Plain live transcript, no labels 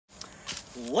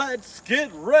Let's get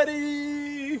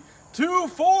ready to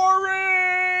forage!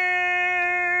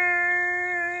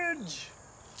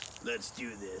 Let's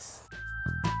do this.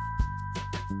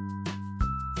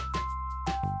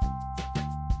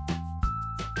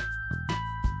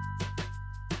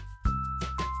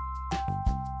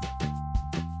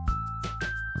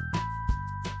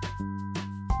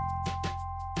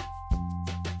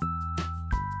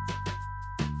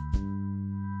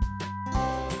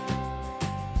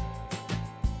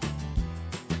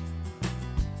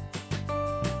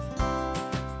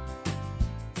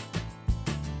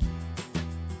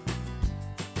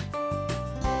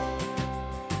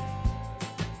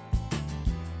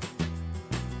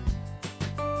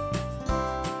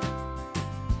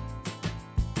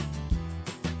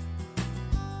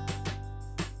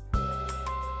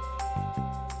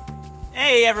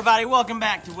 Hey everybody, welcome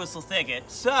back to Whistle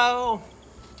Thicket. So,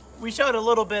 we showed a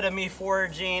little bit of me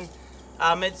foraging.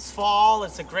 It's fall,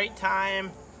 it's a great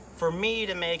time for me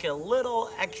to make a little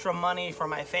extra money for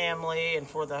my family and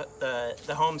for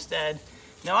the homestead.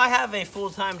 Now I have a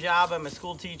full-time job, I'm a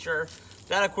school teacher.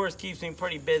 That of course keeps me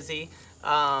pretty busy.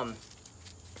 But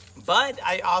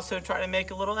I also try to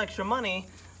make a little extra money.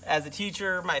 As a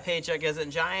teacher, my paycheck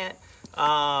isn't giant,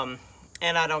 and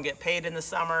I don't get paid in the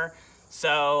summer.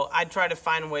 So I try to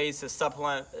find ways to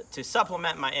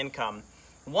supplement my income.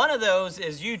 One of those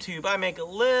is YouTube. I make a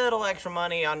little extra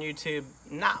money on YouTube,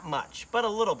 not much, but a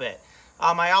little bit.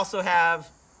 I also have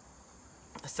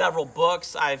several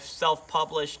books I've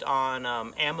self-published on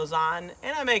Amazon,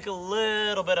 and I make a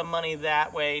little bit of money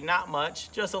that way, not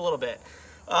much, just a little bit.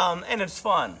 And it's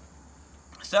fun.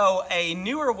 So a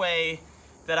newer way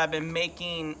that I've been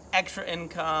making extra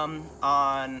income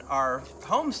on our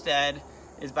homestead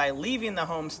is by leaving the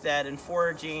homestead and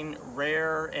foraging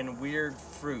rare and weird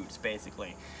fruits,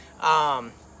 basically.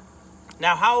 Now,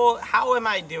 how am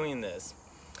I doing this?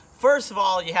 First of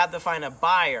all, you have to find a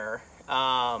buyer.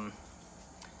 And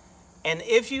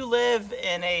if you live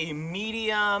in a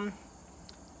medium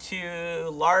to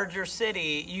larger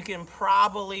city, you can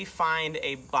probably find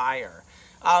a buyer.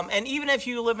 And even if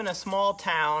you live in a small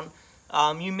town,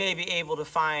 you may be able to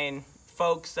find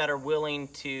folks that are willing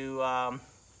to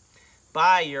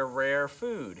buy your rare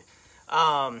food.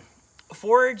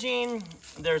 Foraging,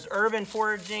 there's urban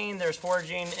foraging, there's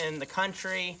foraging in the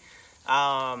country.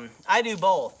 I do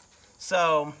both.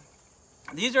 So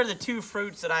these are the two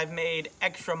fruits that I've made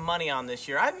extra money on this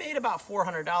year. I've made about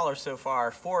 $400 so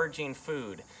far foraging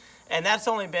food. And that's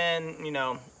only been, you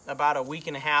know, about a week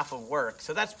and a half of work.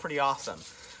 So that's pretty awesome.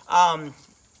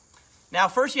 Now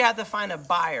first you have to find a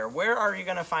buyer. Where are you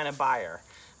gonna find a buyer?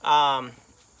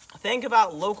 Think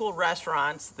about local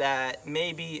restaurants that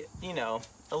may be, you know,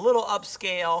 a little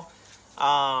upscale.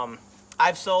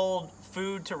 I've sold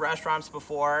food to restaurants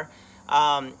before.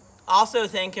 Also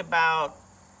think about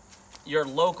your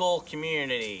local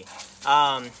community.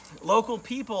 Local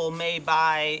people may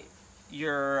buy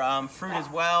your fruit as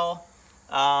well.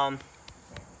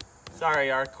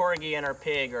 Sorry, our corgi and our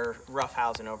pig are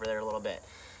roughhousing over there a little bit.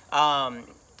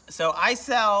 So I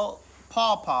sell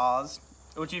pawpaws,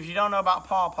 which if you don't know about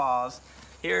pawpaws,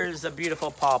 here's a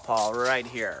beautiful pawpaw right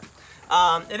here.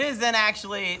 It isn't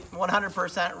actually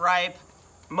 100% ripe.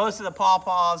 Most of the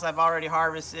pawpaws I've already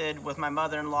harvested with my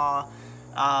mother-in-law.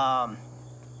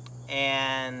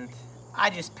 And I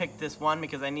just picked this one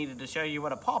because I needed to show you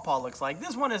what a pawpaw looks like.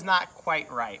 This one is not quite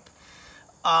ripe.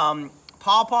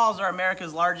 Pawpaws are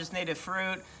America's largest native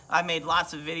fruit. I made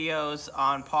lots of videos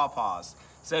on pawpaws,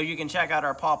 so you can check out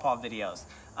our pawpaw videos.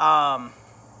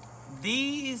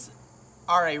 These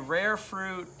are a rare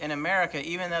fruit in America,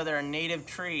 even though they're a native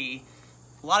tree.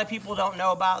 A lot of people don't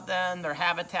know about them. Their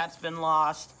habitat's been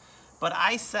lost. But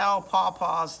I sell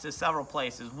pawpaws to several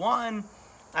places. One,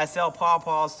 I sell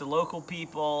pawpaws to local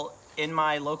people in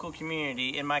my local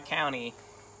community, in my county,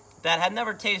 that have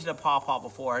never tasted a pawpaw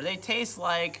before. They taste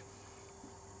like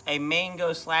a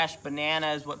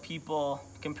mango/banana is what people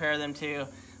compare them to.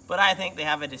 But I think they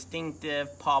have a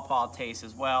distinctive pawpaw taste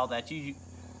as well that you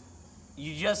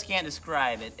just can't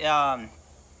describe it.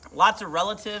 Lots of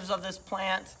relatives of this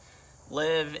plant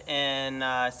live in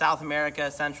South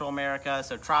America, Central America,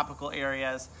 so tropical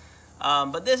areas.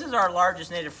 But this is our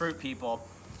largest native fruit, people.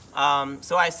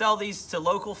 So I sell these to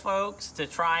local folks to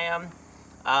try them.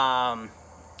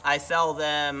 I sell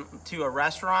them to a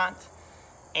restaurant,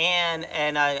 and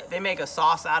they make a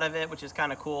sauce out of it, which is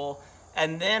kind of cool.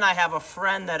 And then I have a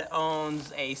friend that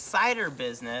owns a cider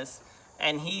business,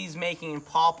 and he's making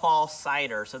pawpaw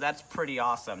cider, so that's pretty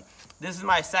awesome. This is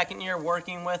my second year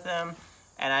working with him,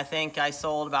 and I think I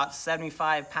sold about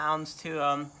 75 pounds to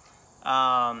him.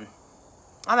 I'm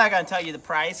not gonna tell you the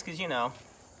price, because you know,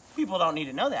 People don't need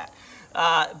to know that.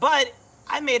 But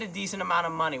I made a decent amount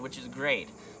of money, which is great.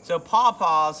 So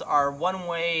pawpaws are one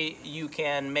way you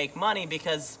can make money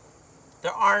because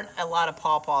there aren't a lot of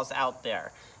pawpaws out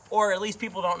there, or at least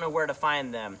people don't know where to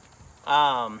find them.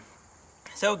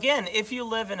 So again, if you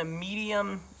live in a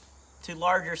medium to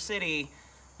larger city,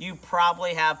 you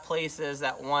probably have places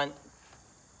that want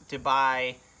to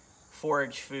buy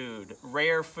forage food,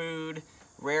 rare fruits,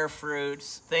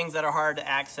 things that are hard to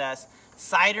access.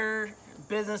 Cider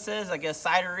businesses, I guess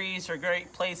cideries are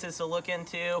great places to look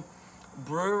into.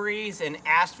 Breweries in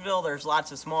Asheville, there's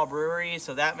lots of small breweries,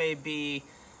 so that may be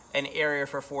an area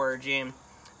for foraging.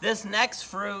 This next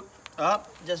fruit,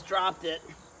 just dropped it.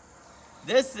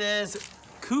 This is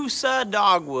Kousa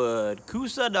dogwood.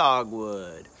 Kousa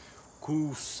dogwood.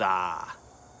 Kousa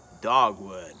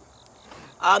dogwood.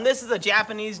 This is a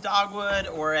Japanese dogwood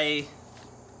or a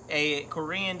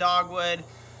Korean dogwood.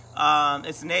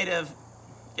 It's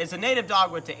a native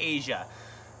dogwood to Asia,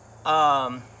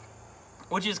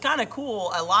 which is kind of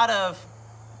cool. A lot of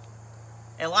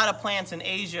plants in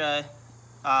Asia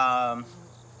are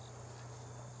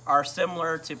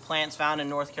similar to plants found in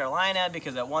North Carolina,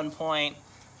 because at one point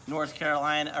North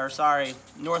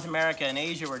America and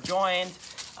Asia were joined,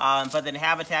 but then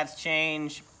habitats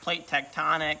change, plate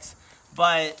tectonics.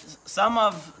 But some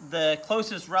of the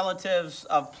closest relatives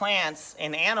of plants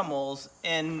and animals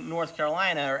in North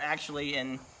Carolina are actually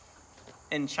in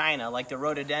China, like the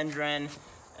rhododendron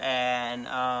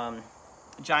and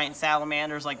giant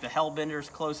salamanders, like the hellbender's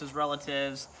closest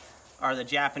relatives are the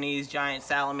Japanese giant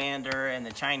salamander and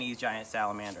the Chinese giant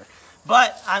salamander.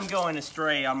 But I'm going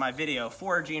astray on my video,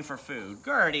 foraging for food.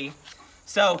 Gertie.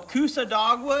 So Kousa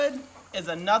dogwood is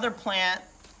another plant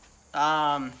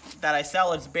that I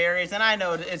sell its berries, and I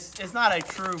know it's not a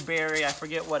true berry. I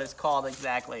forget what it's called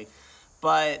exactly,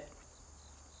 but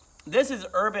this is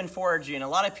urban foraging. A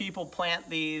lot of people plant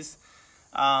these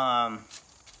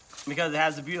because it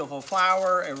has a beautiful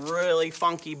flower, a really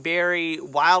funky berry.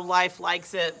 Wildlife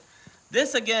likes it.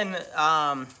 This again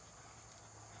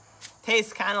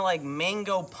tastes kind of like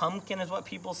mango pumpkin is what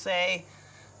people say.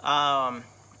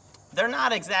 They're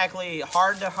not exactly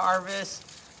hard to harvest,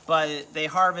 but they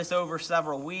harvest over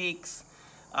several weeks.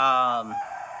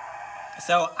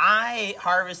 So I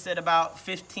harvested about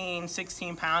 15,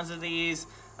 16 pounds of these.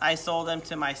 I sold them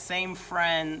to my same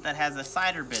friend that has a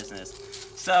cider business.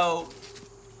 So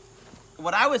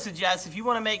what I would suggest, if you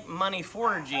want to make money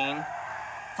foraging,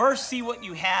 first see what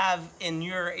you have in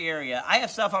your area. I have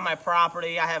stuff on my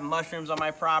property. I have mushrooms on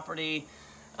my property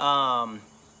that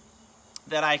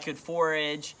I could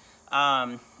forage.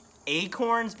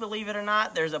 Acorns, believe it or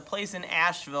not. There's a place in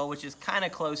Asheville, which is kind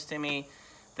of close to me,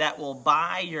 that will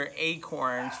buy your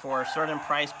acorns for a certain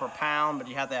price per pound, but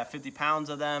you have to have 50 pounds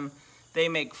of them. They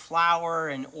make flour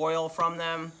and oil from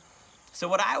them. So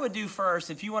what I would do first,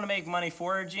 if you want to make money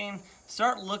foraging,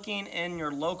 start looking in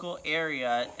your local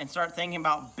area and start thinking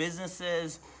about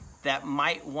businesses that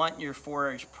might want your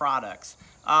forage products.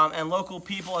 And local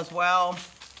people as well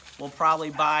will probably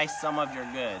buy some of your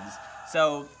goods.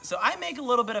 So I make a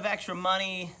little bit of extra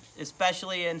money,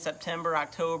 especially in September,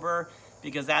 October,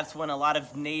 because that's when a lot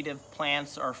of native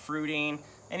plants are fruiting,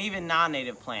 and even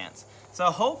non-native plants. So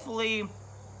hopefully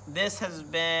this has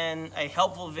been a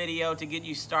helpful video to get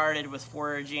you started with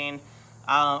foraging.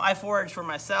 I forage for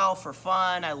myself, for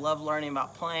fun. I love learning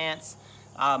about plants,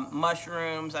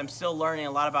 mushrooms. I'm still learning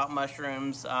a lot about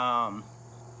mushrooms,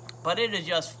 but it is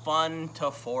just fun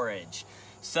to forage.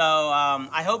 So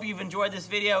I hope you've enjoyed this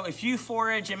video. If you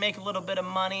forage and make a little bit of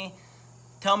money,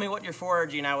 tell me what you're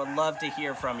foraging. I would love to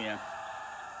hear from you.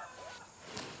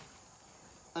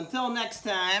 Until next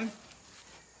time,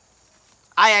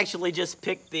 I actually just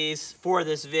picked these for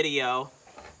this video,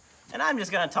 and I'm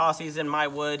just gonna toss these in my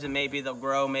woods, and maybe they'll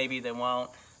grow, maybe they won't.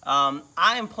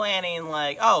 I'm planning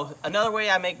another way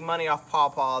I make money off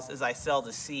pawpaws is I sell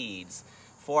the seeds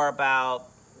for about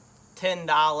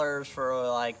 $10 for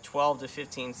like 12 to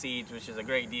 15 seeds, which is a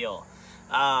great deal.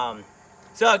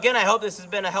 So again, I hope this has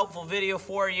been a helpful video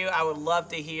for you. I would love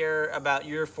to hear about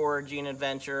your foraging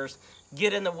adventures.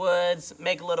 Get in the woods,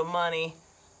 make a little money.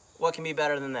 What can be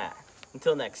better than that?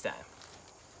 Until next time.